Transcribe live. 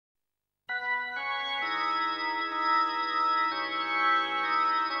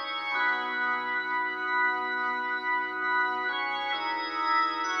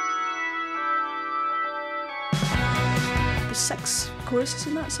there's 6 choruses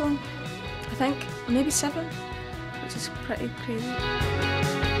in that song, I think, maybe 7, which is pretty crazy.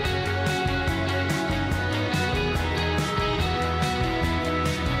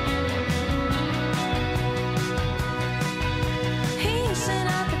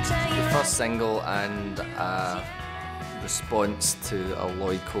 The first single and a response to a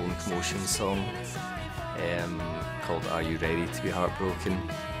Lloyd Cole Commotion song called Are You Ready to Be Heartbroken,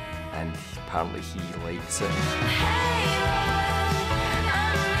 and apparently he likes it.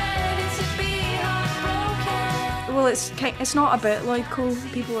 Well, it's not about Lloyd Cole.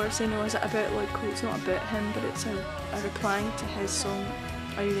 People are saying, oh, is it about Lloyd Cole? It's not about him, but it's a reply to his song,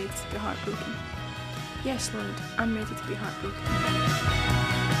 Are You Ready to Be Heartbroken? Yes, Lloyd, I'm ready to be heartbroken.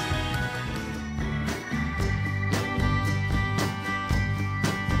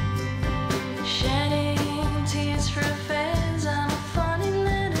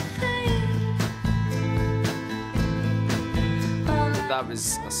 That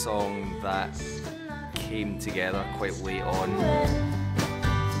was a song that came together quite late on.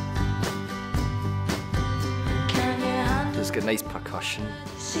 It's got nice percussion.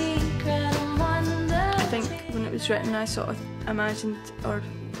 I think when it was written I sort of imagined or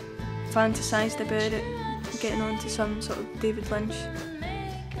fantasised about it getting onto some sort of David Lynch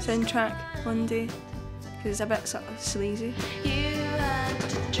soundtrack one day, because it's a bit sort of sleazy.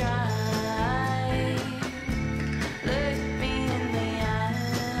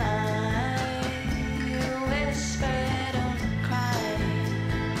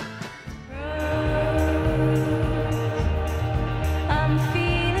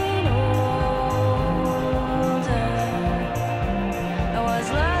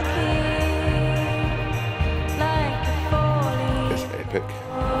 Epic.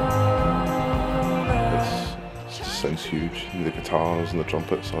 It sounds huge. The guitars and the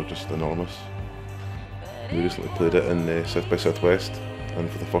trumpets are just enormous. We recently played it in South by Southwest, and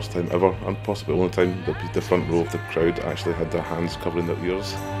for the first time ever, and possibly only time, the front row of the crowd actually had their hands covering their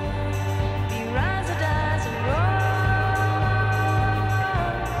ears.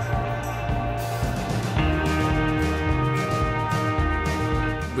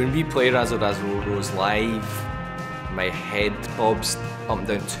 When we play Razzle Dazzle Rose live, my head bobs up and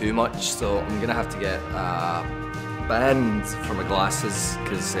down too much, so I'm gonna have to get a band for my glasses,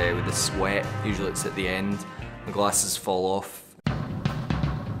 because with the sweat, usually it's at the end, my glasses fall off.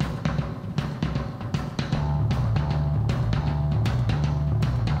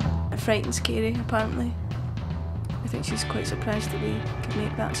 Frightened Scary, apparently. I think she's quite surprised that we could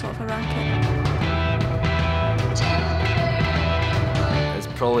make that sort of a racket. It's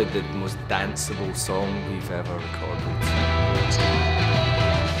probably the most danceable song we've ever recorded.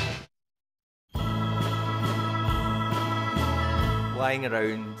 Lying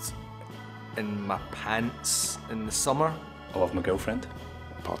around in my pants in the summer. I love my girlfriend.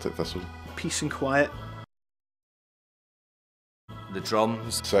 Partick Thistle. Peace and quiet. The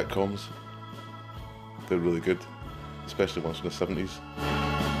drums. Sitcoms. They're really good, especially ones from the 70s.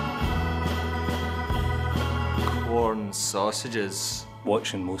 Corn sausages.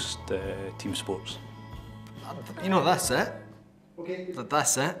 Watching most team sports. You know, that's it. Okay.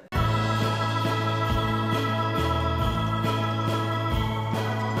 That's it. I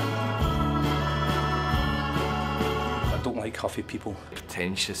don't like huffy people.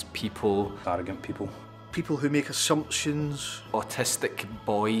 Pretentious people. Arrogant people. People who make assumptions. Autistic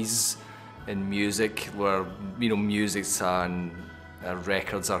boys in music, where, you know, music's and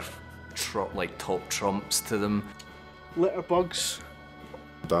records are like top trumps to them. Litterbugs.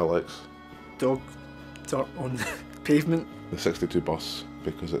 Dialects. Dog dirt on the pavement. The 62 bus,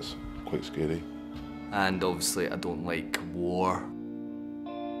 because it's quite scary. And obviously I don't like war.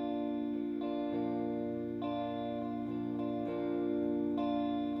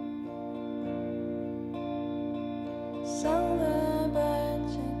 Summer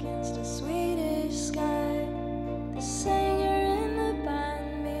birds against a Swedish sky. The singer in the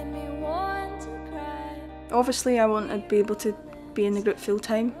band made me want to cry. Obviously I want to be able to be in the group full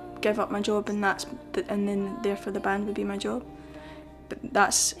time, give up my job, and then therefore the band would be my job. But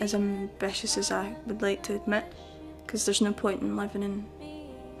that's as ambitious as I would like to admit, because there's no point in living in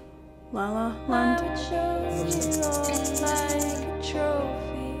La La Land. I would chose you on like a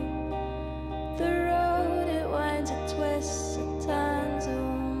trophy. The road it winds, it twists, it turns, oh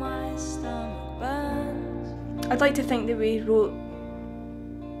my stomach burns. I'd like to think that we wrote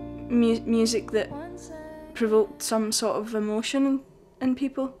music that provoked some sort of emotion in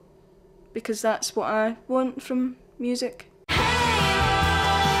people, because that's what I want from music.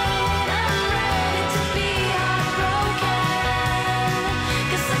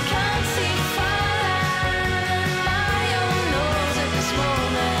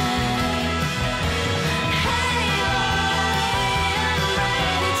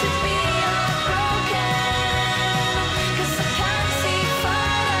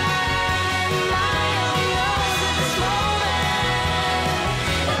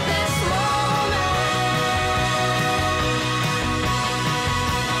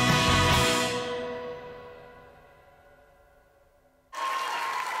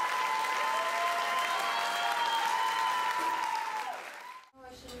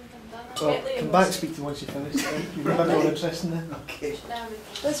 Well, come back and speak to me once you've finished. You remember more interesting then?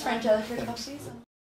 This French Elephant coffee.